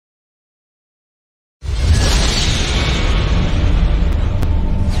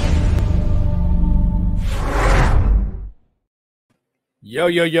Yo,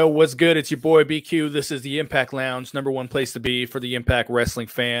 yo, yo, what's good? It's your boy BQ. This is the Impact Lounge, #1 place to be for the Impact Wrestling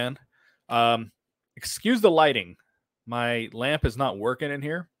fan. Excuse the lighting. My lamp is not working in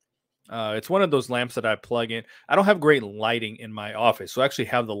here. It's one of those lamps that I plug in. I don't have great lighting in my office, so I actually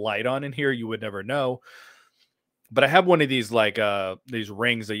have the light on in here. You would never know. But I have one of these these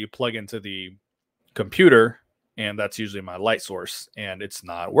rings that you plug into the computer, and that's usually my light source, and it's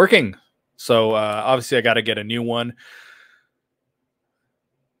not working. So obviously I got to get a new one.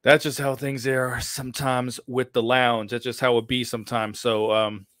 That's just how things are sometimes with the lounge. That's just how it be sometimes. So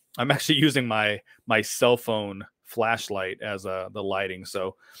I'm actually using my cell phone flashlight as the lighting.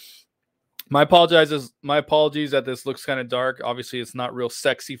 So my apologies that this looks kind of dark. Obviously, it's not real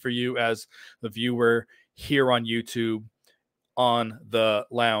sexy for you as the viewer here on YouTube on the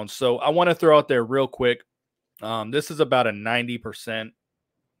lounge. So I want to throw out there real quick. This is about a 90%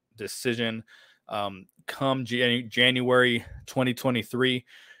 decision. Come January 2023.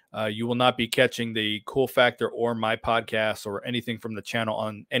 You will not be catching the Cool Factor or my podcast or anything from the channel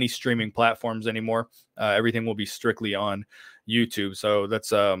on any streaming platforms anymore. Everything will be strictly on YouTube. So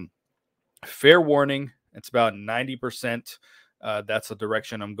that's fair warning. It's about 90%. That's the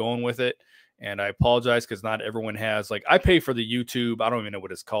direction I'm going with it. And I apologize because not everyone has, like, I pay for the YouTube. I don't even know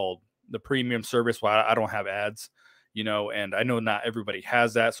what it's called. The premium service. Why I don't have ads, and I know not everybody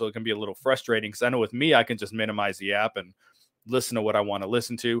has that. So it can be a little frustrating because I know with me, I can just minimize the app and listen to what I want to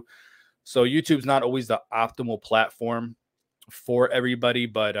listen to. So YouTube's not always the optimal platform for everybody,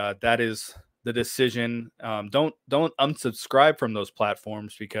 but that is the decision. Don't unsubscribe from those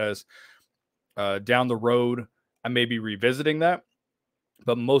platforms because down the road I may be revisiting that,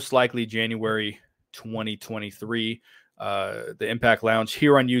 but most likely January 2023, the Impact Lounge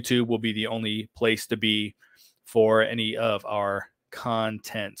here on YouTube will be the only place to be for any of our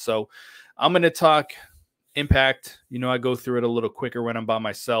content. So I'm going to talk Impact. I go through it a little quicker when I'm by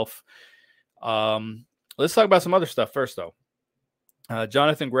myself. Let's talk about some other stuff first, though.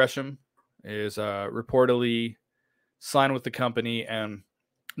 Jonathan Gresham is reportedly signed with the company, and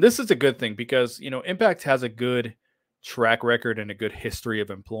this is a good thing because Impact has a good track record and a good history of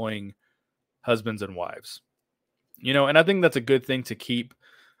employing husbands and wives. And I think that's a good thing to keep,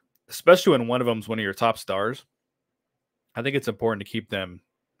 especially when one of them is one of your top stars. I think it's important to keep them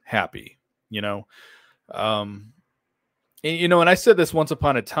happy. And I said this once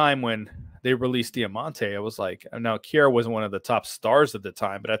upon a time when they released Diamante. I was like, now Kiara wasn't one of the top stars at the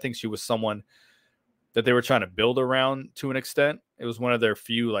time, but I think she was someone that they were trying to build around to an extent. It was one of their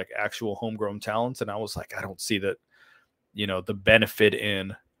few actual homegrown talents. And I was like, I don't see that, the benefit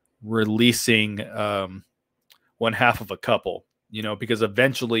in releasing one half of a couple, because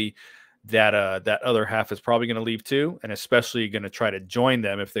eventually that other half is probably going to leave too, and especially going to try to join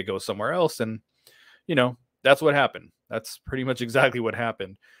them if they go somewhere else. And that's what happened. That's pretty much exactly what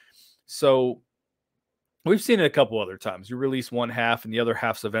happened. So we've seen it a couple other times. You release one half and the other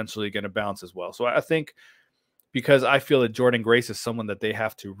half's eventually going to bounce as well. So I think because I feel that Jordynne Grace is someone that they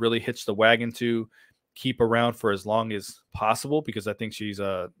have to really hitch the wagon to, keep around for as long as possible, because I think she's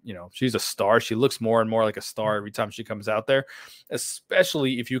she's a star. She looks more and more like a star every time she comes out there,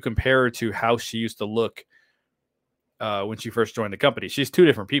 especially if you compare her to how she used to look when she first joined the company. She's two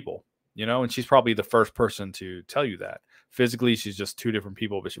different people, and she's probably the first person to tell you that. Physically, she's just two different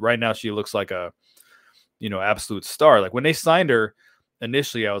people, but right now she looks like a, absolute star. Like when they signed her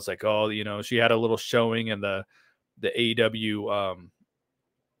initially, I was like, oh, she had a little showing in the AEW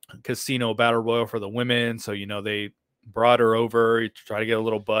Casino Battle Royal for the women. So, they brought her over to try to get a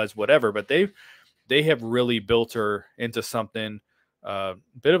little buzz, whatever, but they have really built her into something, a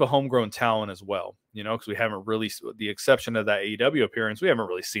bit of a homegrown talent as well, because we haven't really, with the exception of that AEW appearance, we haven't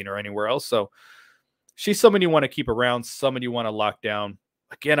really seen her anywhere else. So she's someone you want to keep around, someone you want to lock down.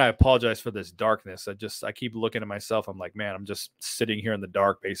 Again, I apologize for this darkness. I keep looking at myself. I'm like, man, I'm just sitting here in the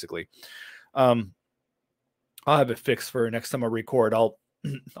dark, basically. I'll have it fixed for next time I record. I'll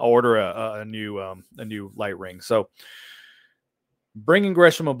order a new light ring. So bringing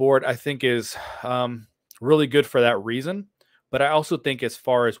Gresham aboard, I think, is really good for that reason. But I also think as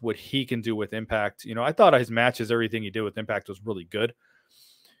far as what he can do with Impact, I thought his matches, everything he did with Impact was really good.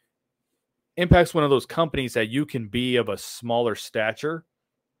 Impact's one of those companies that you can be of a smaller stature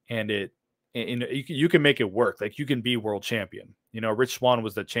and you can make it work. Like you can be world champion. Rich Swann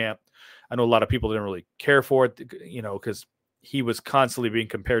was the champ. I know a lot of people didn't really care for it, because he was constantly being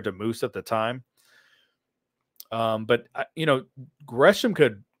compared to Moose at the time. But Gresham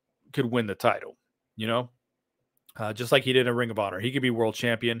could win the title, just like he did in Ring of Honor. He could be world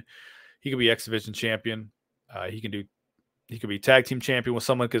champion. He could be X Division champion. He could be tag team champion with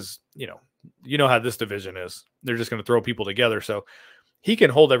someone, because you know how this division is. They're just going to throw people together. So he can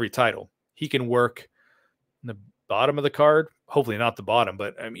hold every title. He can work in the bottom of the card, hopefully not the bottom,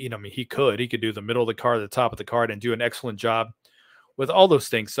 but he could do the middle of the card, the top of the card, and do an excellent job with all those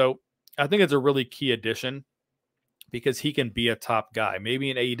things. So I think it's a really key addition because he can be a top guy. Maybe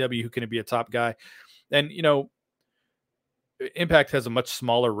in AEW, who can be a top guy, and Impact has a much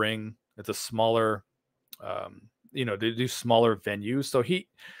smaller ring. It's a smaller, they do smaller venues, so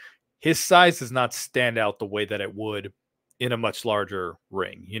his size does not stand out the way that it would in a much larger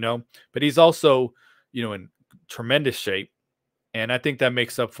ring, But he's also, in tremendous shape, and I think that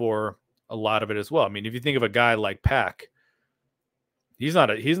makes up for a lot of it as well. I mean, if you think of a guy like Pac, he's not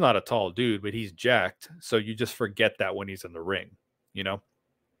a tall dude, but he's jacked, so you just forget that when he's in the ring,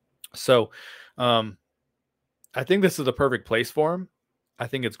 So, I think this is the perfect place for him. I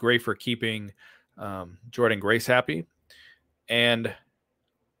think it's great for keeping Jordan Grace happy, and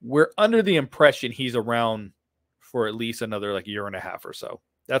we're under the impression he's around for at least another like year and a half or so.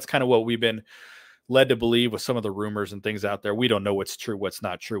 That's kind of what we've been led to believe with some of the rumors and things out there. We don't know what's true, what's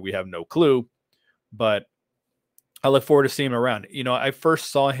not true. We have no clue, but I look forward to seeing him around. I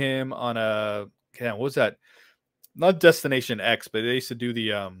first saw him on what was that? Not Destination X, but they used to do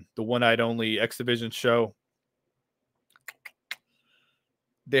the One Night Only X Division show.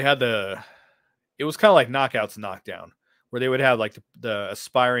 They had it was kind of like Knockouts Knockdown, where they would have like the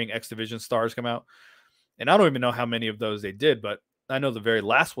aspiring X Division stars come out. And I don't even know how many of those they did, but I know the very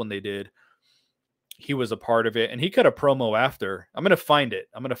last one they did, he was a part of it. And he cut a promo after. I'm going to find it.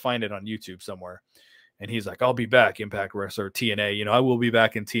 I'm going to find it on YouTube somewhere. And he's like, I'll be back, Impact Wrestler, TNA. I will be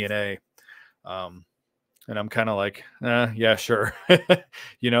back in TNA. And I'm kind of like, yeah, sure.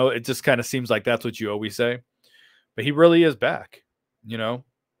 It just kind of seems like that's what you always say. But he really is back, and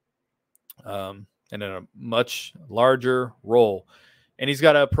in a much larger role. And he's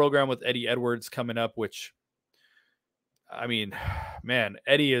got a program with Eddie Edwards coming up, which, I mean, man,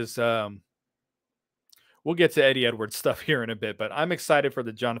 Eddie is, we'll get to Eddie Edwards stuff here in a bit, but I'm excited for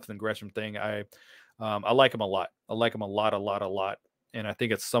the Jonathan Gresham thing. I like him a lot. I like him a lot. And I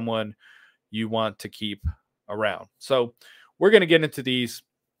think it's someone you want to keep around. So we're going to get into these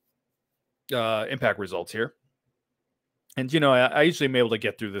Impact results here. And, I usually am able to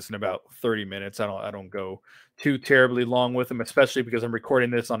get through this in about 30 minutes. I don't go too terribly long with them, especially because I'm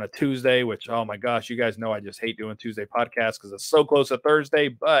recording this on a Tuesday, which, oh my gosh, you guys know I just hate doing Tuesday podcasts because it's so close to Thursday,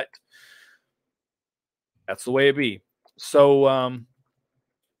 but that's the way it be. So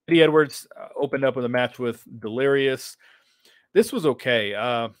Eddie Edwards opened up with a match with Delirious. This was okay.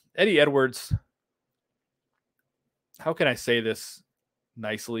 Eddie Edwards, how can I say this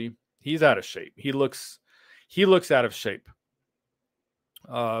nicely? He's out of shape. He looks out of shape.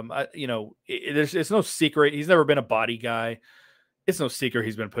 It's no secret. He's never been a body guy. It's no secret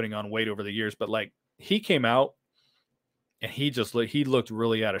he's been putting on weight over the years, but like he came out and he looked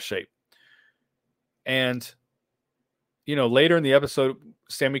really out of shape. And, later in the episode,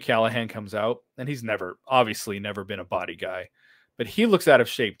 Sami Callihan comes out and he's obviously never been a body guy, but he looks out of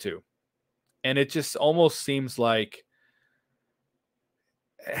shape too. And it just almost seems like,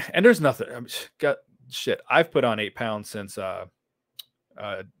 and there's nothing, I've put on 8 pounds since the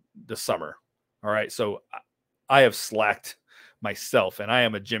summer. All right. So I have slacked myself, and I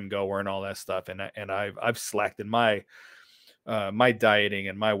am a gym goer and all that stuff. And I've slacked in my dieting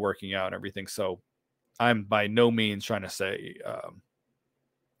and my working out and everything. So I'm by no means trying to say,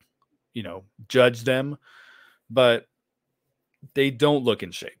 judge them, but they don't look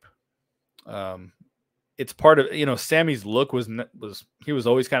in shape. It's part of, Sammy's look he was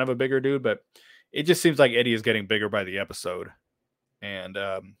always kind of a bigger dude, but it just seems like Eddie is getting bigger by the episode. And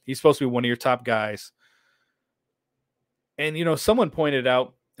he's supposed to be one of your top guys. And, someone pointed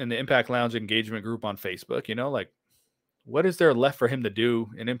out in the Impact Lounge engagement group on Facebook, like, what is there left for him to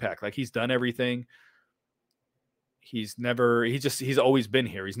do in Impact? Like, he's done everything. He's always been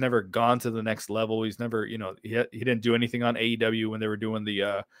here. He's never gone to the next level. He's never, he didn't do anything on AEW when they were doing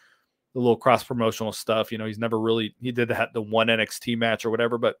the little cross promotional stuff. He's never really, he did the one NXT match or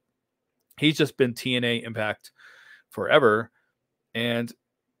whatever, but he's just been TNA Impact forever. And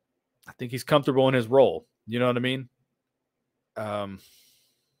I think he's comfortable in his role. You know what I mean? I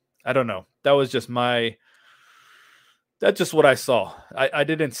don't know. That was just that's just what I saw. I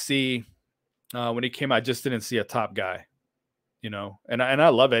didn't see, when he came out, I just didn't see a top guy, and I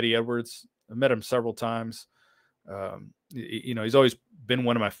love Eddie Edwards. I met him several times. He's always been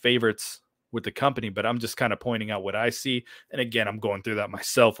one of my favorites with the company, but I'm just kind of pointing out what I see. And again, I'm going through that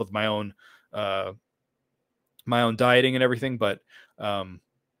myself with my own dieting and everything, but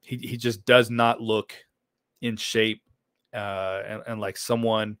he just does not look in shape and like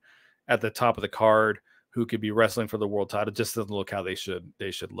someone at the top of the card who could be wrestling for the world title. Just doesn't look how they should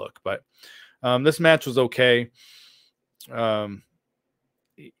look. But this match was okay. Um,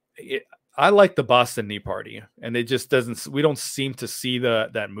 I like the Boston Knee Party, and it just doesn't. We don't seem to see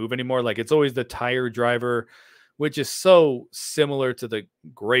that move anymore. Like it's always the tire driver, which is so similar to the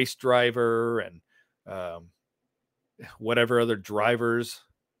Grace driver and um, whatever other drivers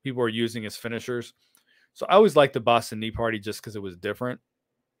people are using as finishers. So I always like the Boston Knee Party just because it was different.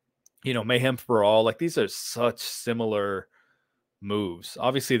 Mayhem for All, like these are such similar moves.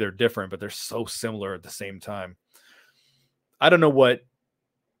 Obviously they're different, but they're so similar at the same time. I don't know what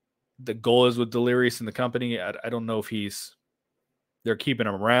the goal is with Delirious in the company. I don't know if they're keeping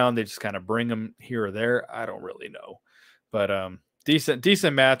him around. They just kind of bring him here or there. I don't really know, but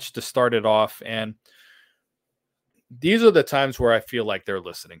decent match to start it off. And these are the times where I feel like they're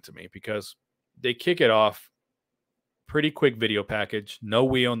listening to me because they kick it off pretty quick video package. No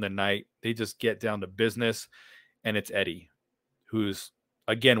we on the night. They just get down to business, and it's Eddie, who's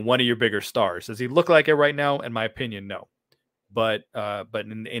again one of your bigger stars. Does he look like it right now? In my opinion, no. But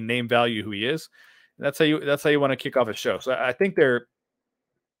in name value, who he is, that's how you want to kick off a show. So I think they're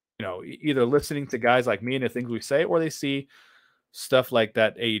either listening to guys like me and the things we say, or they see stuff like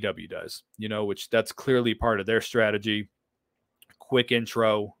that AEW does, which that's clearly part of their strategy. Quick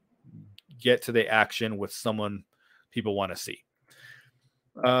intro, get to the action with someone people want to see.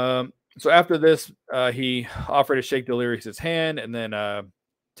 So after this, he offered to shake Delirious's hand and then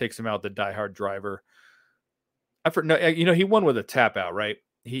takes him out the Die Hard driver. He won with a tap out, right?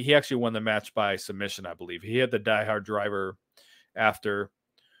 He actually won the match by submission, I believe. He had the Die Hard driver after,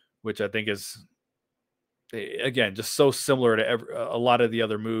 which I think is, again, just so similar to a lot of the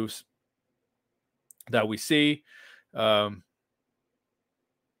other moves that we see. Yuya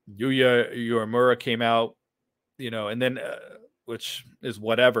Uemura came out, and then which is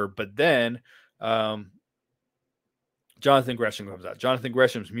whatever. But then Jonathan Gresham comes out. Jonathan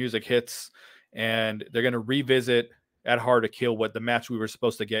Gresham's music hits, and they're going to revisit at Hard to Kill what the match we were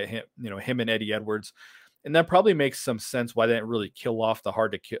supposed to get him and Eddie Edwards. And that probably makes some sense why they didn't really kill off the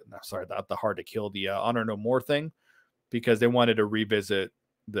Hard to Kill. No, sorry, not the Hard to Kill, the Honor No More thing, because they wanted to revisit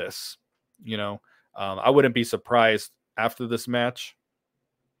this. I wouldn't be surprised after this match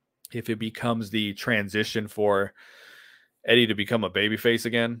if it becomes the transition for Eddie to become a babyface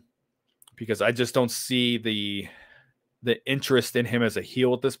again, because I just don't see the interest in him as a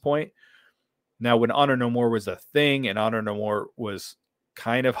heel at this point. Now, when Honor No More was a thing and Honor No More was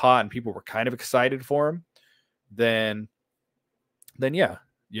kind of hot and people were kind of excited for him, then yeah,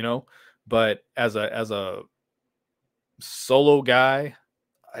 but as a solo guy,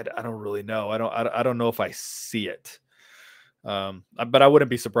 I don't really know. I don't know if I see it. But I wouldn't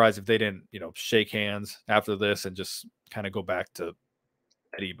be surprised if they didn't, shake hands after this and just kind of go back to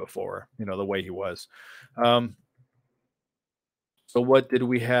Eddie before, the way he was. So what did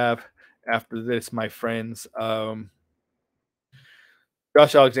we have after this, my friends? Josh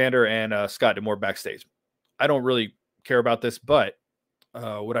Alexander and Scott D'Amore backstage. I don't really care about this, but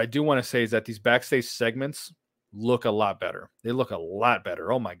what I do want to say is that these backstage segments look a lot better. They look a lot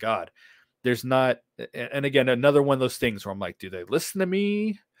better. Oh my God. There's not, and again, another one of those things where I'm like, do they listen to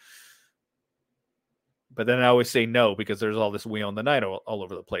me? But then I always say no, because there's all this We Own the Night all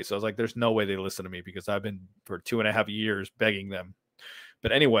over the place. So I was like, there's no way they listen to me, because I've been for 2.5 years begging them.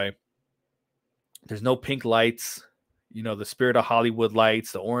 But anyway, there's no pink lights, the Spirit of Hollywood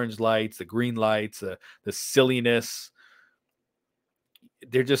lights, the orange lights, the green lights, the silliness.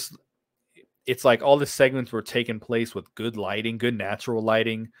 They're just, it's like all the segments were taking place with good lighting, good natural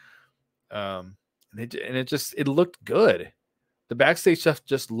lighting. And it looked good. The backstage stuff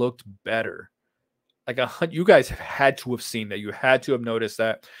just looked better. Like you guys have had to have seen that. You had to have noticed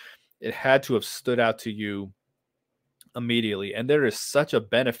that. It had to have stood out to you immediately. And there is such a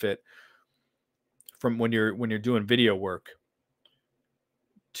benefit from when you're doing video work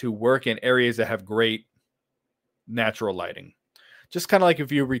to work in areas that have great natural lighting. Just kind of like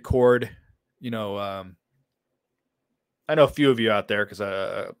if you record, I know a few of you out there, because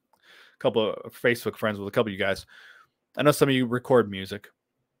a couple of Facebook friends with a couple of you guys. I know some of you record music,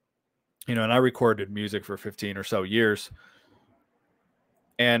 and I recorded music for 15 or so years.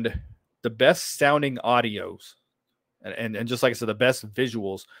 And the best sounding audios and just like I said, the best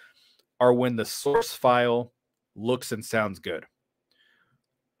visuals are when the source file looks and sounds good.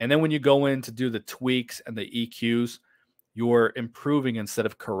 And then when you go in to do the tweaks and the EQs, you're improving instead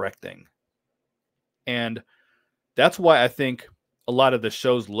of correcting. And that's why I think a lot of the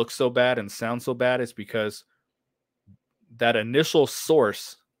shows look so bad and sound so bad, is because that initial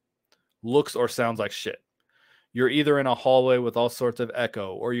source looks or sounds like shit. You're either in a hallway with all sorts of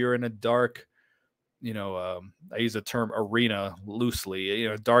echo, or you're in a dark, I use the term arena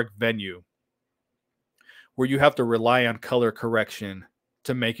loosely, dark venue where you have to rely on color correction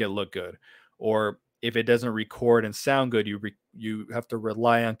to make it look good. Or if it doesn't record and sound good, you have to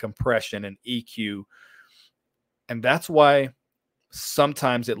rely on compression and EQ. And that's why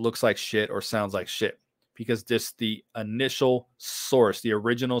sometimes it looks like shit or sounds like shit, because just the initial source, the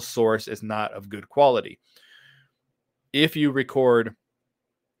original source, is not of good quality. If you record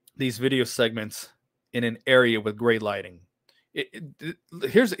these video segments in an area with great lighting,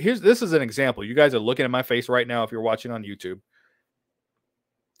 this is an example. You guys are looking at my face right now if you're watching on YouTube.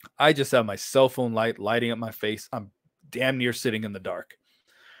 I just have my cell phone light lighting up my face. I'm damn near sitting in the dark.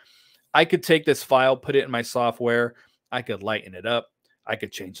 I could take this file, put it in my software. I could lighten it up. I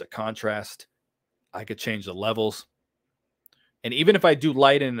could change the contrast. I could change the levels. And even if I do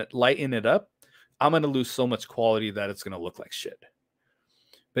lighten it up, I'm going to lose so much quality that it's going to look like shit.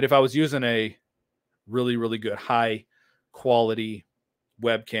 But if I was using a really, really good high quality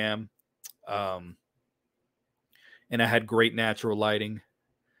webcam, and I had great natural lighting,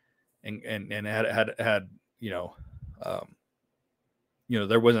 and had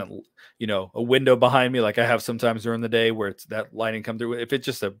there wasn't a window behind me like I have sometimes during the day where it's that lighting come through. If it's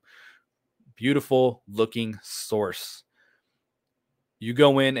just a beautiful looking source, you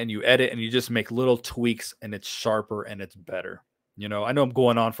go in and you edit and you just make little tweaks and it's sharper and it's better. I know I'm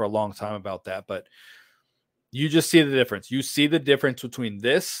going on for a long time about that, but you just see the difference. You see the difference between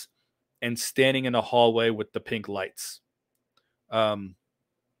this and standing in a hallway with the pink lights. And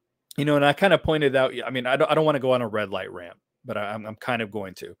I kind of pointed out, I mean, I don't want to go on a red light rant, but I'm kind of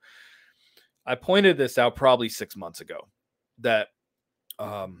going to. I pointed this out probably 6 months ago that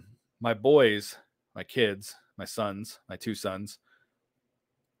my boys, my kids, my sons, my two sons,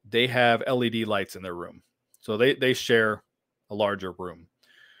 they have LED lights in their room. So they share a larger room.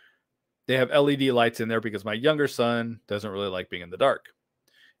 They have LED lights in there because my younger son doesn't really like being in the dark.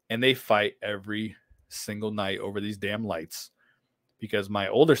 And they fight every single night over these damn lights because my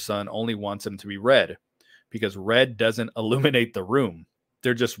older son only wants them to be red, because red doesn't illuminate the room.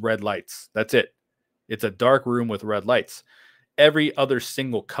 They're just red lights. That's it. It's a dark room with red lights. Every other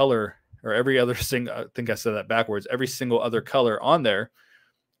single color, or every other single, I think I said that backwards, every single other color on there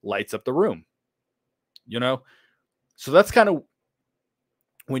lights up the room. So that's kind of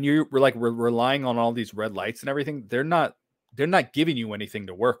when we're relying on all these red lights and everything, they're not giving you anything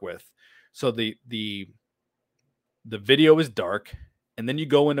to work with. So the video is dark, and then you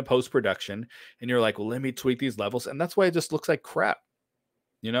go into post-production and you're like, well, let me tweak these levels. And that's why it just looks like crap.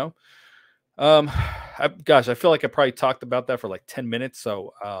 I feel like I probably talked about that for like 10 minutes.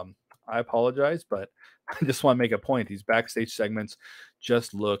 So I apologize, but I just want to make a point. These backstage segments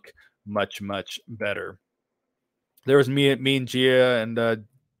just look much, much better. There was me and Gia and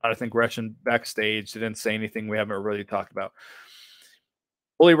I think Gresham backstage. They didn't say anything we haven't really talked about.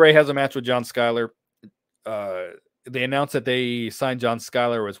 Bully Ray has a match with John Skyler. They announced that they signed John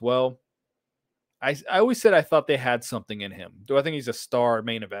Skyler as well. I always said I thought they had something in him. Do I think he's a star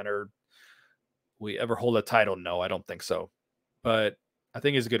main eventer? We ever hold a title? No, I don't think so. But I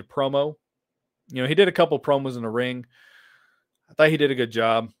think he's a good promo. He did a couple promos in the ring. I thought he did a good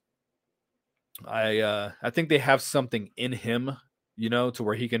job. I think they have something in him, to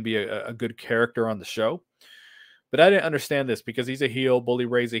where he can be a good character on the show. But I didn't understand this because he's a heel. Bully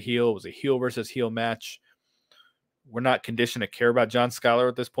Ray's a heel. It was a heel versus heel match. We're not conditioned to care about John Skyler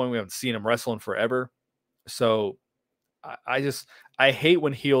at this point. We haven't seen him wrestle in forever. So I hate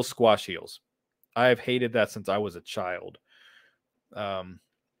when heels squash heels. I have hated that since I was a child.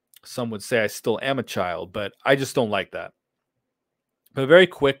 Some would say I still am a child, but I just don't like that. But a very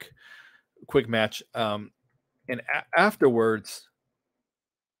quick match. And afterwards,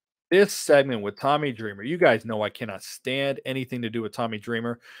 this segment with Tommy Dreamer, you guys know I cannot stand anything to do with Tommy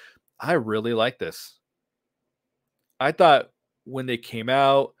Dreamer. I really like this. I thought when they came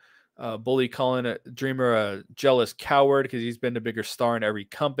out, Bully calling Dreamer a jealous coward because he's been the bigger star in every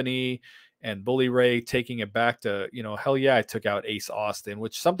company, and Bully Ray taking it back to, hell yeah, I took out Ace Austin,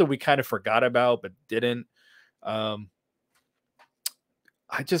 which is something we kind of forgot about but didn't. I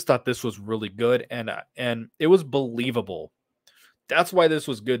just thought this was really good, and it was believable. That's why this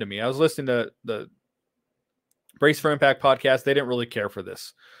was good to me. I was listening to the Brace for Impact podcast. They didn't really care for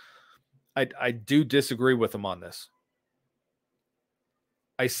this. I do disagree with them on this.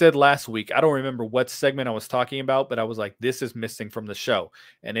 I said last week, I don't remember what segment I was talking about, but I was like, this is missing from the show.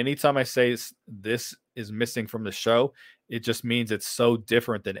 And anytime I say this is missing from the show, it just means it's so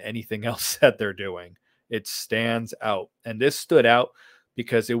different than anything else that they're doing. It stands out. And this stood out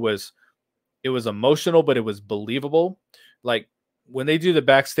because it was emotional, but it was believable. Like when they do the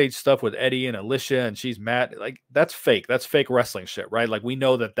backstage stuff with Eddie and Alicia and she's mad, like that's fake. That's fake wrestling shit, right? Like we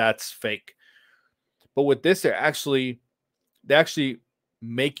know that that's fake. But with this, they actually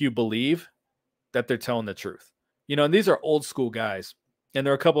make you believe that they're telling the truth. You know, and these are old school guys. And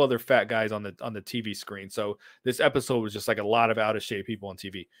there are a couple other fat guys on the TV screen. So this episode was just like a lot of out of shape people on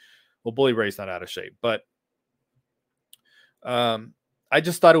TV. Well, Bully Ray's not out of shape, but I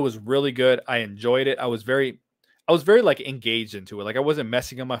just thought it was really good. I enjoyed it. I was very like engaged into it. Like I wasn't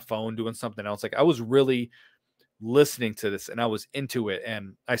messing on my phone doing something else. Like I was really listening to this and I was into it.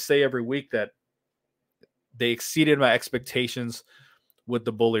 And I say every week that they exceeded my expectations with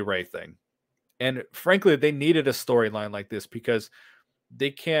the Bully Ray thing. And frankly, they needed a storyline like this because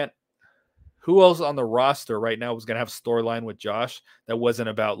they can't. Who else on the roster right now was going to have a storyline with Josh that wasn't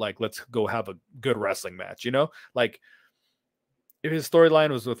about like, let's go have a good wrestling match, you know? Like, if his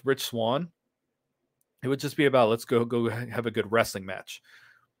storyline was with Rich Swann, it would just be about let's go have a good wrestling match.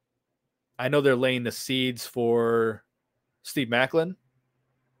 I know they're laying the seeds for Steve Macklin,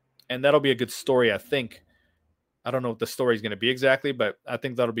 and that'll be a good story, I think. I don't know what the story is going to be exactly, but I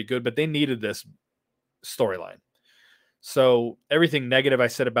think that'll be good. But they needed this storyline. So everything negative I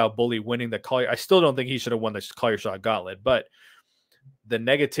said about Bully winning the Collier, I still don't think he should have won the Collier Shot Gauntlet. But the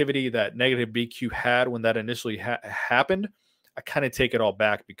negativity that negative BQ had when that initially happened, I kind of take it all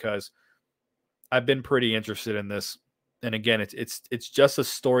back because I've been pretty interested in this. And again, it's just a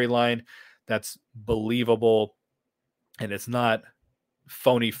storyline that's believable, and it's not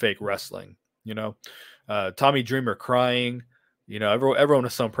phony fake wrestling. You know, Tommy Dreamer crying. You know, everyone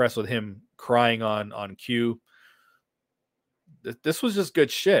was so impressed with him crying on Q. This was just good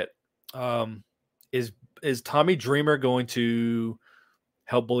shit. Is Tommy Dreamer going to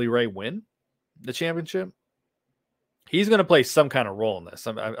help Bully Ray win the championship? He's going to play some kind of role in this.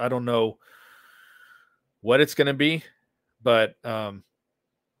 I don't know what it's going to be, but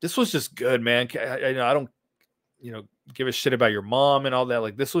this was just good, man. I don't, give a shit about your mom and all that.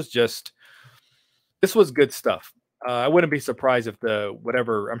 Like this was good stuff. I wouldn't be surprised if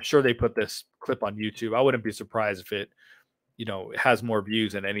I'm sure they put this clip on YouTube. I wouldn't be surprised if it has more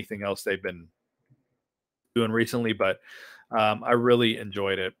views than anything else they've been doing recently, but I really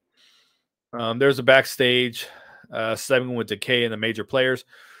enjoyed it. There's a backstage segment with Decay and the major players.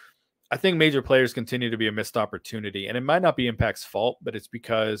 I think major players continue to be a missed opportunity, and it might not be Impact's fault, but it's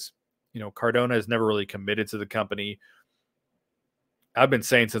because, Cardona has never really committed to the company. I've been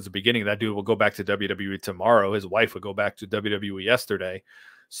saying since the beginning that dude will go back to WWE tomorrow. His wife would go back to WWE yesterday.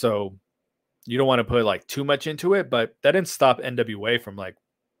 So you don't want to put like too much into it, but that didn't stop NWA from like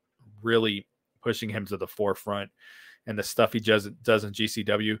really pushing him to the forefront and the stuff he does in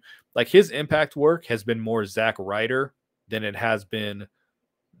GCW. Like his Impact work has been more Zack Ryder than it has been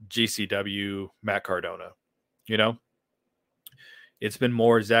GCW Matt Cardona. It's been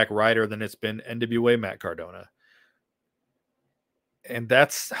more Zack Ryder than it's been NWA Matt Cardona. And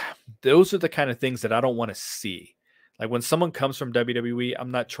those are the kind of things that I don't want to see. Like when someone comes from WWE, I'm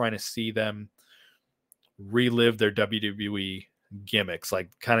not trying to see them relive their WWE gimmicks, like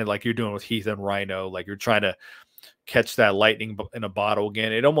kind of like you're doing with Heath and Rhino. Like you're trying to catch that lightning in a bottle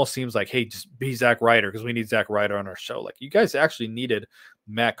again. It almost seems like, hey, just be Zack Ryder because we need Zack Ryder on our show. Like you guys actually needed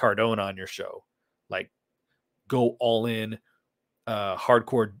Matt Cardona on your show. Like go all in,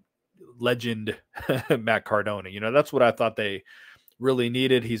 hardcore legend Matt Cardona. That's what I thought they really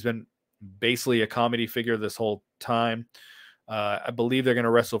needed. He's been basically a comedy figure this whole time. I believe they're going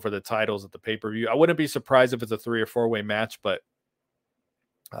to wrestle for the titles at the pay-per-view. I wouldn't be surprised if it's a 3 or 4-way match, but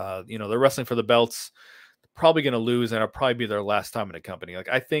they're wrestling for the belts. They're probably going to lose, and it'll probably be their last time in the company. Like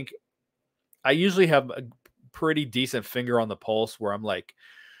I think I usually have a pretty decent finger on the pulse where I'm like,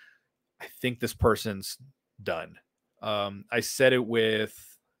 I think this person's done. I said it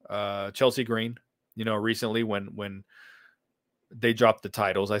with Chelsea Green, recently when they dropped the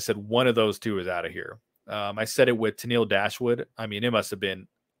titles. I said one of those two is out of here. I said it with Tennille Dashwood. I mean, it must have been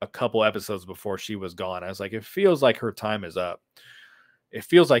a couple episodes before she was gone. I was like, it feels like her time is up. It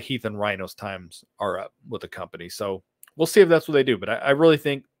feels like Heath and Rhino's times are up with the company. So we'll see if that's what they do. But I really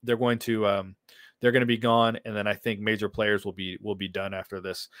think they're going to be gone, and then I think major players will be done after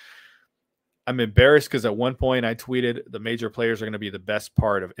this. I'm embarrassed because at one point I tweeted the major players are going to be the best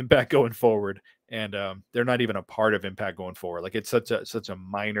part of Impact going forward, and they're not even a part of Impact going forward. Like it's such a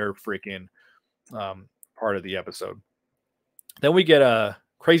minor freaking part of the episode. Then we get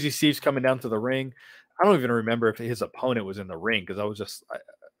Crazy Steve's coming down to the ring. I don't even remember if his opponent was in the ring because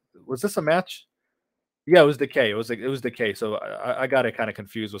was this a match? Yeah, it was Decay. It was Decay. So I got it kind of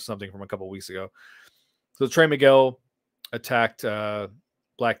confused with something from a couple weeks ago. So Trey Miguel attacked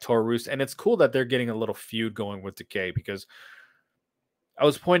Black Taurus, and it's cool that they're getting a little feud going with Decay because I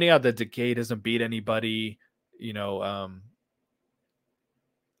was pointing out that Decay doesn't beat anybody. You know,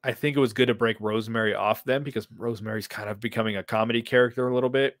 I think it was good to break Rosemary off them because Rosemary's kind of becoming a comedy character a little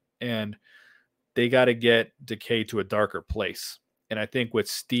bit, and they got to get Decay to a darker place. And I think with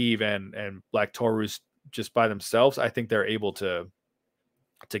Steve and Black Taurus just by themselves, I think they're able to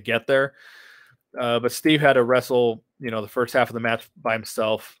get there. But Steve had to wrestle, the first half of the match by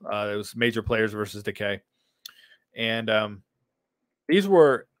himself. It was major players versus Decay, and I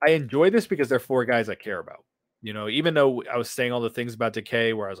enjoy this because they're four guys I care about. Even though I was saying all the things about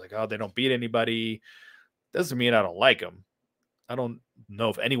Decay where I was like, oh, they don't beat anybody, doesn't mean I don't like them. I don't know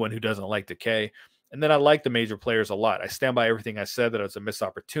if anyone who doesn't like Decay. And then I like the major players a lot. I stand by everything I said that it's a missed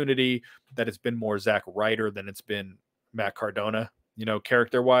opportunity, that it's been more Zack Ryder than it's been Matt Cardona,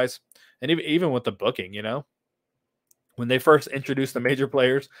 character wise. And even with the booking, when they first introduced the major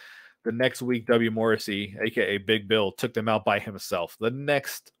players, the next week, W. Morrissey, aka Big Bill, took them out by himself the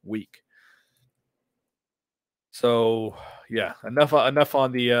next week. So yeah, enough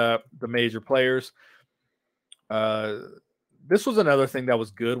on the major players. This was another thing that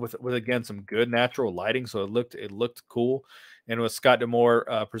was good with again some good natural lighting, so it looked cool. And it was Scott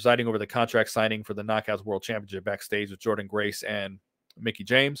D'Amore presiding over the contract signing for the Knockouts World Championship backstage with Jordan Grace and Mickie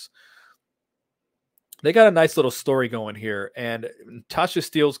James. They got a nice little story going here, and Tasha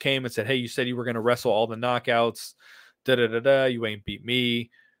Steelz came and said, "Hey, you said you were going to wrestle all the knockouts. Da da da da. You ain't beat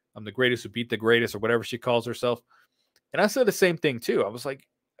me. I'm the greatest who beat the greatest," or whatever she calls herself. And I said the same thing too. I was like,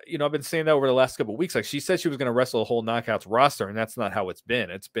 I've been saying that over the last couple of weeks. Like she said she was going to wrestle a whole knockouts roster, and that's not how it's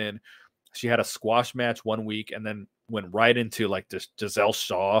been. It's been she had a squash match one week and then went right into like this Giselle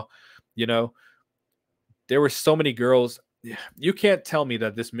Shaw. There were so many girls. You can't tell me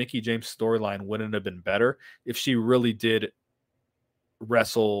that this Mickie James storyline wouldn't have been better if she really did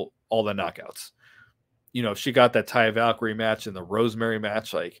wrestle all the knockouts. If she got that Taya Valkyrie match and the Rosemary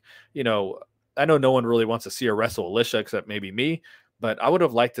match, like, I know no one really wants to see her wrestle Alicia except maybe me, but I would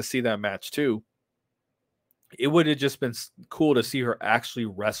have liked to see that match too. It would have just been cool to see her actually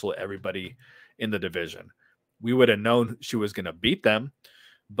wrestle everybody in the division. We would have known she was going to beat them,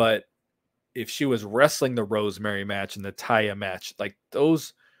 but if she was wrestling the Rosemary match and the Taya match, like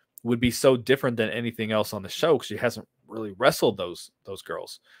those would be so different than anything else on the show because she hasn't really wrestled those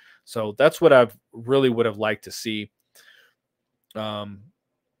girls. So that's what I really would have liked to see. And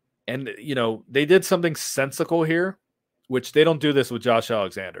they did something sensical here, which they don't do this with Josh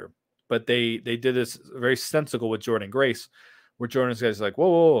Alexander, but they did this very sensical with Jordan Grace, where Jordan's guys like,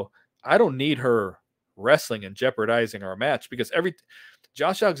 whoa, I don't need her wrestling and jeopardizing our match because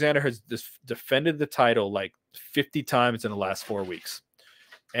Josh Alexander has defended the title like 50 times in the last 4 weeks.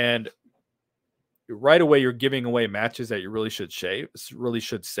 And right away, you're giving away matches that you really should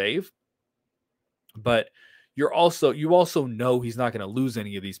save. But you also know he's not going to lose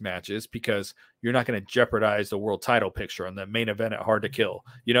any of these matches because you're not going to jeopardize the world title picture on the main event at Hard to Kill.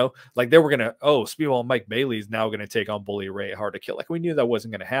 Like they were going to, Speedball Mike Bailey is now going to take on Bully Ray at Hard to Kill. Like we knew that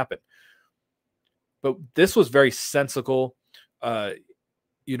wasn't going to happen. But this was very sensical.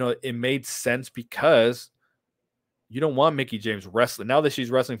 It made sense because you don't want Mickie James wrestling. Now that she's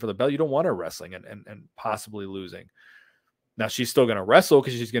wrestling for the belt, you don't want her wrestling and possibly losing. Now she's still going to wrestle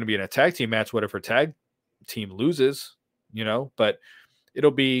because she's going to be in a tag team match. What if her tag team loses? But it'll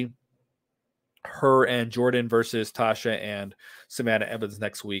be her and Jordan versus Tasha and Savannah Evans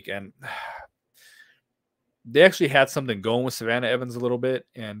next week. And they actually had something going with Savannah Evans a little bit,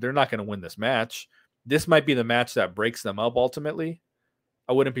 and they're not going to win this match. This might be the match that breaks them up ultimately.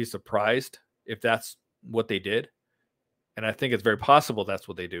 I wouldn't be surprised if that's what they did. And I think it's very possible that's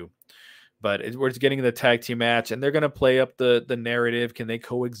what they do. But we're just getting the tag team match, and they're going to play up the narrative. Can they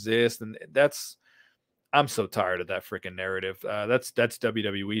coexist? And I'm so tired of that freaking narrative. That's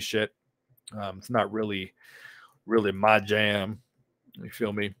WWE shit. It's not really my jam. You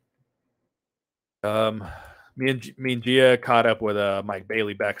feel me? Me and Gia caught up with Mike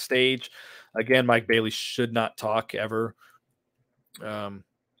Bailey backstage. Again, Mike Bailey should not talk ever. But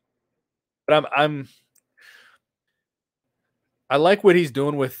I like what he's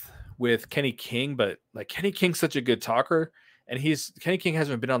doing with Kenny King, but like Kenny King's such a good talker, and Kenny King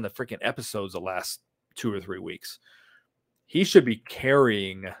hasn't been on the freaking episodes the last 2 or 3 weeks. He should be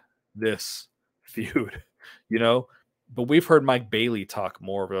carrying this feud, But we've heard Mike Bailey talk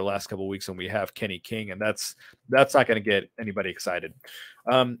more over the last couple of weeks than we have Kenny King, and that's not going to get anybody excited.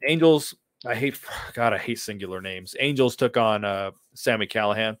 Angels, I hate singular names. Angels took on Sami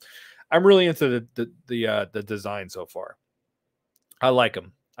Callihan. I'm really into the design so far. I like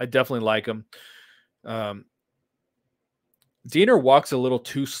him. I definitely like him. Diener walks a little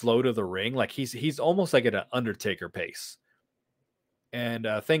too slow to the ring. Like he's almost like at an Undertaker pace. And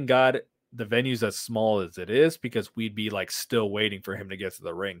thank God the venue's as small as it is, because we'd be like still waiting for him to get to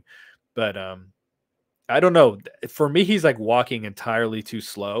the ring. But I don't know. For me, he's like walking entirely too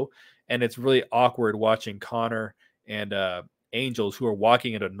slow, and it's really awkward watching Connor and Angels, who are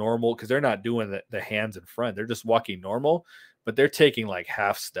walking at a normal, because they're not doing the hands in front. They're just walking normal, but they're taking like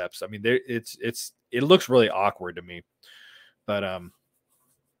half steps. I mean, it looks really awkward to me. But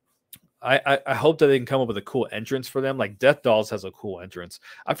I hope that they can come up with a cool entrance for them. Like Death Dolls has a cool entrance.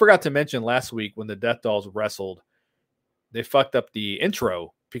 I forgot to mention last week when the Death Dolls wrestled, they fucked up the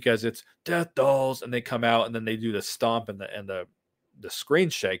intro because it's Death Dolls, and they come out and then they do the stomp, and the screen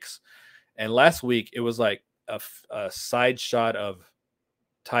shakes. And last week it was like a side shot of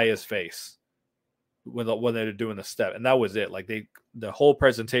Taya's face when they're doing the step, and that was it. Like the whole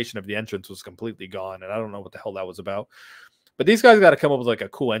presentation of the entrance was completely gone, and I don't know what the hell that was about. But these guys got to come up with like a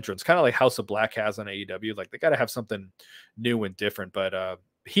cool entrance, kind of like House of Black has on AEW. Like they got to have something new and different. But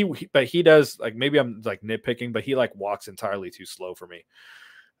he does, like, maybe I'm like nitpicking, but he like walks entirely too slow for me.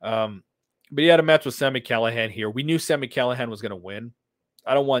 But he had a match with Sami Callihan here. We knew Sami Callihan was going to win.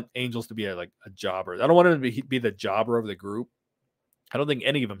 I don't want Angels to be a jobber. I don't want him to be the jobber of the group. I don't think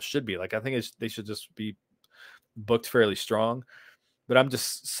any of them should be. Like, I think they should just be booked fairly strong. But I'm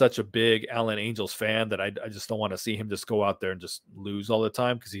just such a big Alan Angels fan that I just don't want to see him just go out there and just lose all the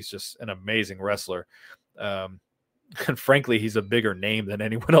time, because he's just an amazing wrestler. And frankly, he's a bigger name than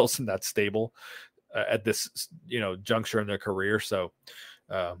anyone else in that stable at this juncture in their career. So,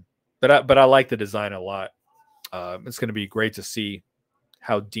 but I like the design a lot. It's going to be great to see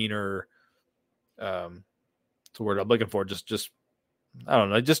how Diener, the word I'm looking for, just I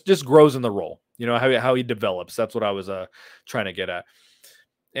don't know, just grows in the role. How he develops. That's what I was trying to get at.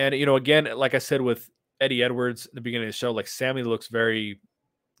 And again, like I said with Eddie Edwards at the beginning of the show, like Sammy looks very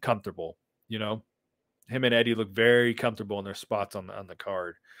comfortable. Him and Eddie look very comfortable in their spots on the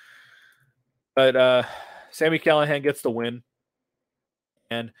card. But Sami Callihan gets the win,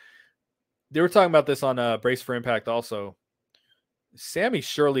 and they were talking about this on Brace for Impact also. Sammy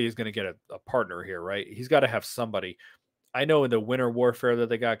surely is going to get a partner here, right? He's got to have somebody. I know in the Winter Warfare that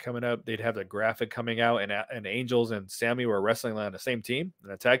they got coming up, they'd have the graphic coming out, and Angels and Sammy were wrestling on the same team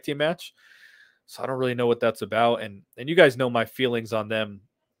in a tag team match. So I don't really know what that's about. And you guys know my feelings on them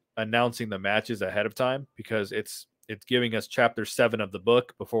announcing the matches ahead of time, because it's giving us chapter 7 of the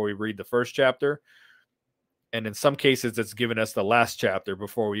book before we read the first chapter. And in some cases, it's giving us the last chapter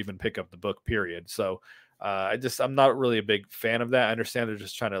before we even pick up the book, period. So I'm not really a big fan of that. I understand they're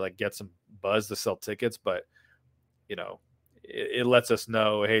just trying to like get some buzz to sell tickets, but it lets us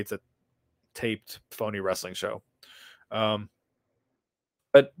know, hey, it's a taped phony wrestling show.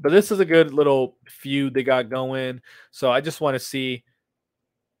 But this is a good little feud they got going. So I just want to see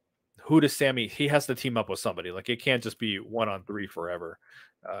who does Sammy. He has to team up with somebody. Like, it can't just be 1-on-3 forever.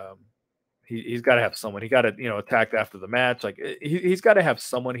 He's got to have someone. He got to attack after the match. Like, he's got to have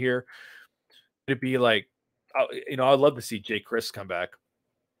someone here to be like, I'd love to see Jay Chris come back.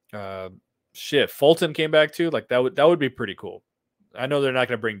 Fulton came back too. Like, that would be pretty cool. I know they're not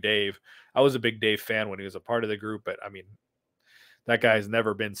going to bring Dave. I was a big Dave fan when he was a part of the group, but I mean, that guy has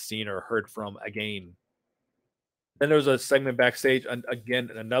never been seen or heard from again. Then there was a segment backstage, and again,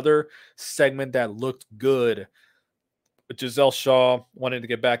 another segment that looked good. Giselle Shaw wanted to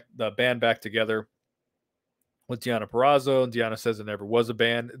get the band back together with Deonna Purrazzo, and Deonna says it never was a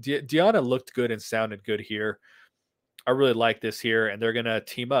band. Deonna looked good and sounded good here. I really like this here, and they're going to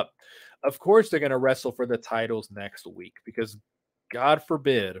team up. Of course, they're going to wrestle for the titles next week, because God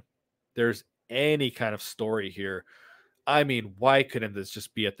forbid there's any kind of story here. I mean, why couldn't this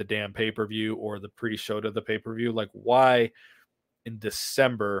just be at the damn pay-per-view or the pre-show to the pay-per-view? Like, why in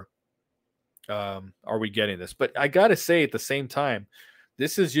December are we getting this? But I got to say, at the same time,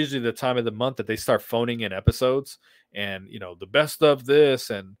 this is usually the time of the month that they start phoning in episodes, and, the best of this,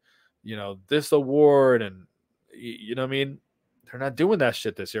 and, this award, and, what I mean? They're not doing that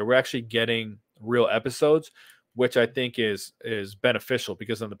shit this year. We're actually getting real episodes, which I think is beneficial,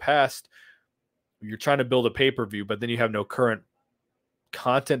 because in the past, you're trying to build a pay-per-view, but then you have no current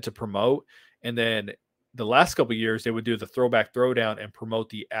content to promote. And then the last couple of years, they would do the Throwback Throwdown and promote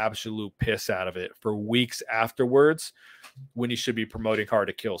the absolute piss out of it for weeks afterwards, when you should be promoting Hard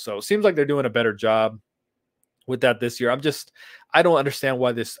to Kill. So it seems like they're doing a better job with that this year. I don't understand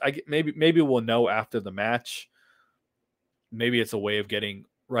why this. Maybe we'll know after the match. Maybe it's a way of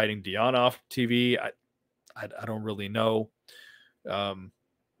writing Deonna off TV. I don't really know.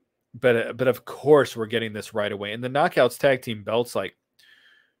 But of course we're getting this right away. And the Knockouts tag team belts, like,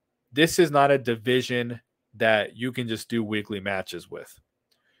 this is not a division that you can just do weekly matches with.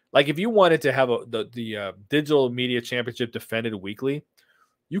 Like if you wanted to have the digital media championship defended weekly,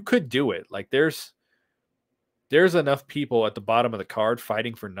 you could do it. Like there's enough people at the bottom of the card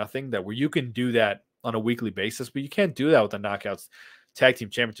fighting for nothing that where you can do that on a weekly basis, but you can't do that with the knockouts tag team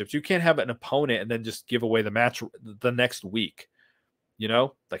championships. You can't have an opponent and then just give away the match the next week. You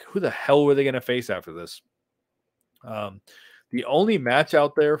know, like who the hell were they going to face after this? Um, the only match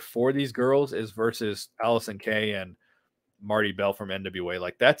out there for these girls is versus Allison Kay and Marty Bell from NWA.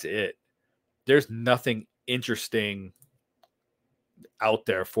 Like that's it. There's nothing interesting out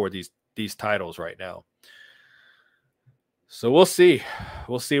there for these titles right now. So we'll see.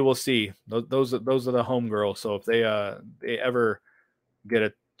 We'll see. Those are the home girls. So if they ever get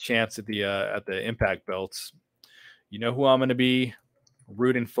a chance at the Impact belts, you know who I'm going to be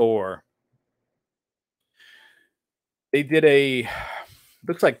rooting for. They did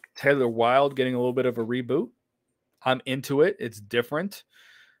looks like Taylor Wilde getting a little bit of a reboot. I'm into it. It's different.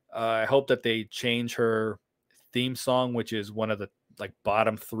 I hope that they change her theme song, which is one of the like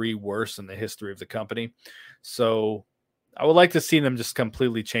bottom 3 worst in the history of the company. So I would like to see them just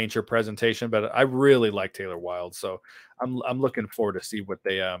completely change her presentation, but I really like Taylor Wilde, so I'm looking forward to see what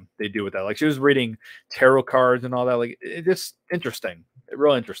they do with that. Like she was reading tarot cards and all that. Like it just interesting,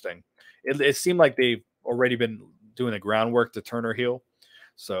 real interesting. It seemed like they've already been doing the groundwork to turn her heel,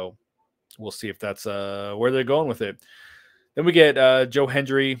 so we'll see if that's where they're going with it. Then we get Joe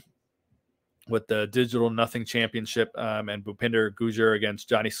Hendry with the Digital Nothing Championship and Bhupinder Gujjar against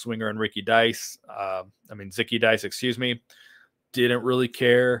Johnny Swinger and Ricky Dice. Zicky Dice, excuse me. Didn't really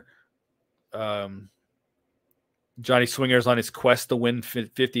care. Johnny Swinger's on his quest to win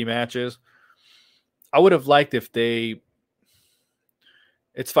 50 matches. I would have liked if they...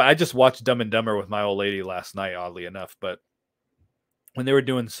 It's fine. I just watched Dumb and Dumber with my old lady last night, oddly enough. But when they were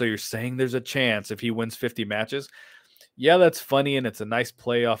doing, so you're saying there's a chance if he wins 50 matches. Yeah, that's funny, and it's a nice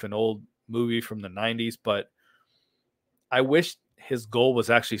play off an old movie from the 90s, but I wish his goal was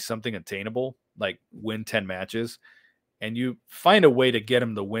actually something attainable, like win 10 matches, and you find a way to get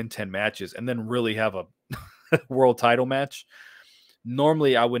him to win 10 matches and then really have a world title match.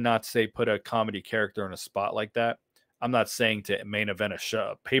 Normally, I would not say put a comedy character in a spot like that. I'm not saying to main event a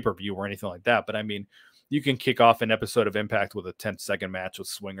show, pay-per-view or anything like that, but I mean, you can kick off an episode of Impact with a 10-second match with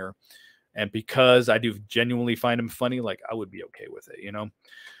Swinger. And because I do genuinely find him funny, like I would be okay with it, you know?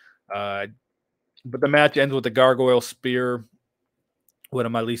 But the match ends with the gargoyle spear, one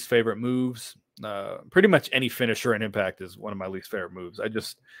of my least favorite moves. Pretty much any finisher in Impact is one of my least favorite moves.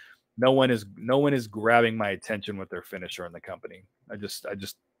 No one is grabbing my attention with their finisher in the company. I just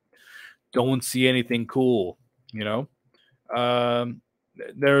don't see anything cool, you know.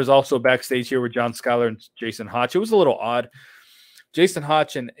 There was also backstage here with John Skyler and Jason Hotch. It was a little odd. Jason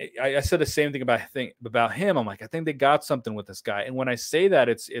Hotch, and I said the same thing about him. I'm like, I think they got something with this guy. And when I say that,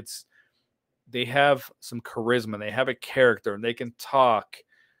 it's they have some charisma, they have a character, and they can talk.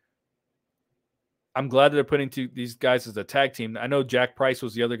 I'm glad that they're putting these guys as a tag team. I know Jack Price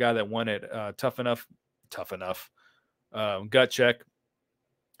was the other guy that won it. Tough enough, gut check.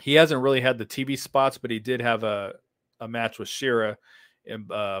 He hasn't really had the TV spots, but he did have a match with Shira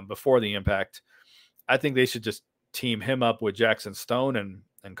before the Impact. I think they should just team him up with Jackson Stone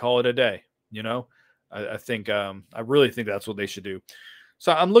and call it a day. You know, I think I really think that's what they should do.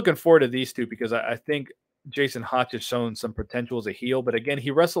 So I'm looking forward to these two because I think Jason Hotch has shown some potential as a heel, but again,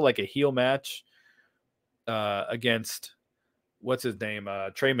 he wrestled like a heel match against what's his name,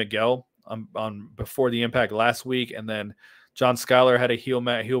 Trey Miguel on before the Impact last week, and then John Skyler had a heel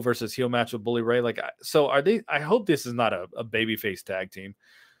versus heel match with Bully Ray. Like, so are they? I hope this is not a babyface tag team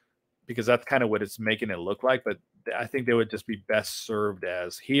because that's kind of what it's making it look like. But I think they would just be best served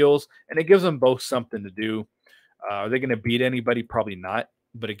as heels, and it gives them both something to do. Are they going to beat anybody? Probably not,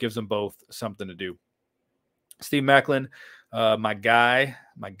 but it gives them both something to do. Steve Macklin, my guy,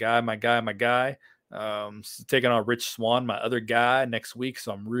 taking on Rich Swann, my other guy, next week.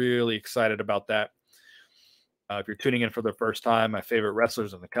 So I'm really excited about that. If you're tuning in for the first time, my favorite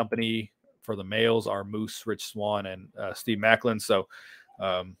wrestlers in the company for the males are Moose, Rich Swann, and Steve Macklin. So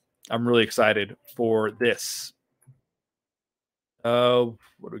I'm really excited for this. What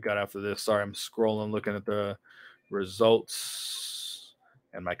do we got after this? Sorry, I'm scrolling, looking at the results,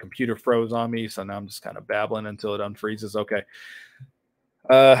 and my computer froze on me. So now I'm just kind of babbling until it unfreezes. Okay.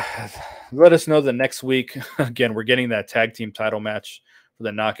 Let us know that next week, again, we're getting that tag team title match for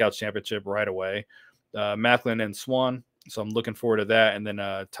the Knockout Championship right away. Macklin and Swan. So I'm looking forward to that. And then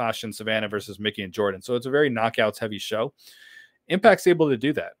Tosh and Savannah versus Mickey and Jordan. So it's a very knockouts heavy show. Impact's able to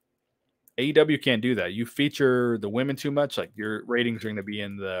do that. AEW can't do that. You feature the women too much, like your ratings are going to be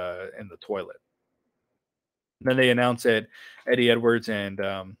in the toilet. And then they announce it, Eddie Edwards and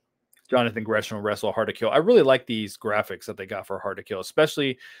Jonathan Gresham wrestle Hard to Kill. I really like these graphics that they got for Hard to Kill,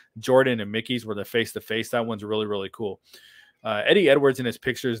 especially Jordan and Mickey's where they're face to face. That one's really, really cool. Eddie Edwards in his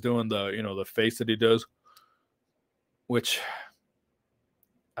pictures doing the face that he does, which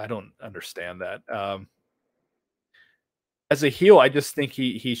I don't understand that. As a heel, I just think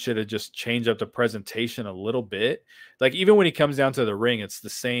he should have just changed up the presentation a little bit. Like even when he comes down to the ring, it's the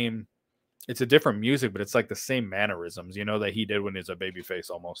same. It's a different music, but it's like the same mannerisms, that he did when he's a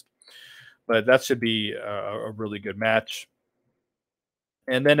babyface almost. But that should be a really good match.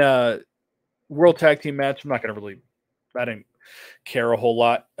 And then World Tag Team match. I'm not gonna really. I didn't care a whole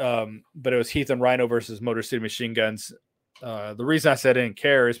lot, but it was Heath and Rhino versus Motor City Machine Guns. The reason I said I didn't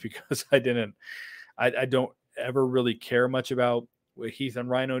care is because I don't ever really care much about what Heath and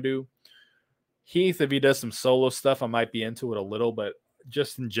Rhino do. Heath, if he does some solo stuff, I might be into it a little, but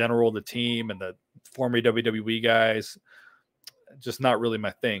just in general, the team and the former WWE guys, just not really my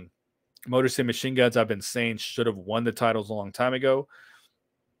thing. Motor City Machine Guns, I've been saying, should have won the titles a long time ago.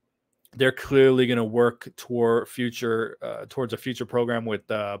 They're clearly going to work towards a future program with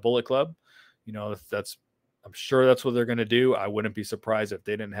Bullet Club. I'm sure that's what they're going to do. I wouldn't be surprised if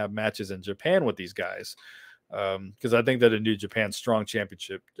they didn't have matches in Japan with these guys, because I think they're the New Japan Strong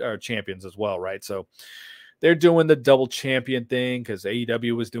Championship champions as well, right? So they're doing the double champion thing because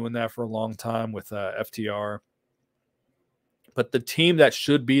AEW was doing that for a long time with FTR. But the team that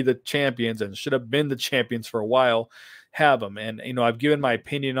should be the champions and should have been the champions for a while have them. And, I've given my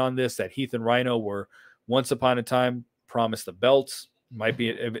opinion on this, that Heath and Rhino were once upon a time promised the belts. Might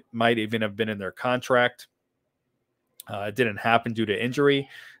even have been in their contract. It didn't happen due to injury.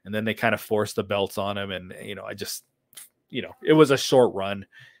 And then they kind of forced the belts on him. And, it was a short run.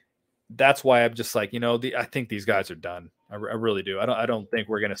 That's why I'm just like, I think these guys are done. I really do. I don't think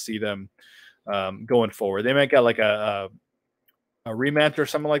we're going to see them going forward. They might get like a rematch or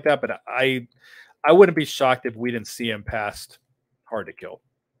something like that, but I wouldn't be shocked if we didn't see him past Hard to Kill.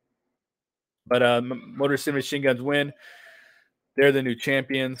 But Motor City Machine Guns win. They're the new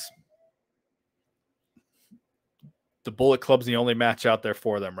champions. The Bullet Club's the only match out there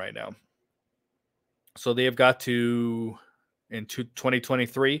for them right now. So they have got to, in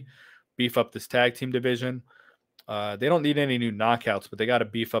 2023, beef up this tag team division. They don't need any new knockouts, but they got to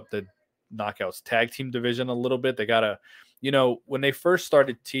beef up the knockouts tag team division a little bit. They got to, when they first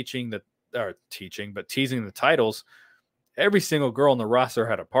started teasing the titles, every single girl on the roster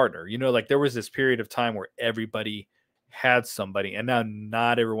had a partner. Like there was this period of time where everybody had somebody, and now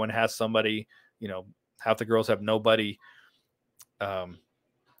not everyone has somebody. Half the girls have nobody.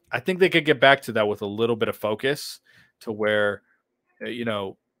 I think they could get back to that with a little bit of focus, to where,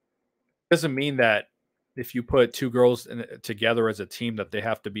 doesn't mean that if you put two girls together as a team that they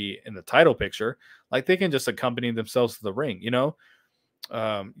have to be in the title picture. Like they can just accompany themselves to the ring,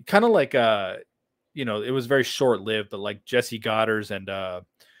 kind of like, it was very short lived, but like Jesse Goddard's and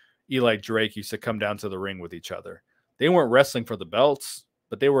Eli Drake used to come down to the ring with each other. They weren't wrestling for the belts,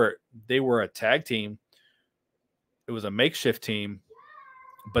 but they were a tag team. It was a makeshift team,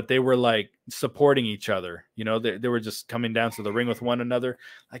 but they were like supporting each other. They were just coming down to the ring with one another.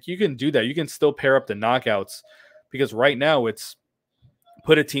 Like you can do that. You can still pair up the knockouts, because right now it's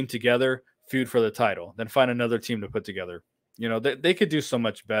put a team together, feud for the title, then find another team to put together. They could do so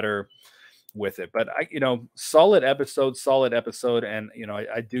much better with it. But solid episode. And,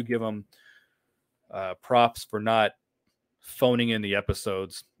 I do give them props for not phoning in the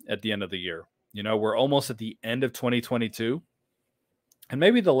episodes at the end of the year. We're almost at the end of 2022. And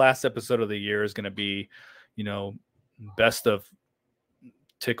maybe the last episode of the year is going to be, best of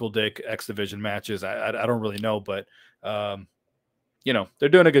Tickle Dick X Division matches. I don't really know, but, they're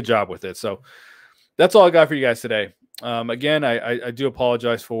doing a good job with it. So that's all I got for you guys today. Again, I do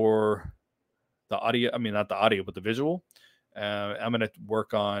apologize for the audio. I mean, not the audio, but the visual. I'm going to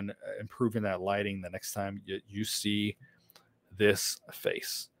work on improving that lighting the next time you see this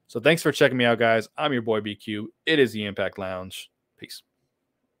face. So thanks for checking me out, guys. I'm your boy BQ. It is the Impact Lounge. Peace.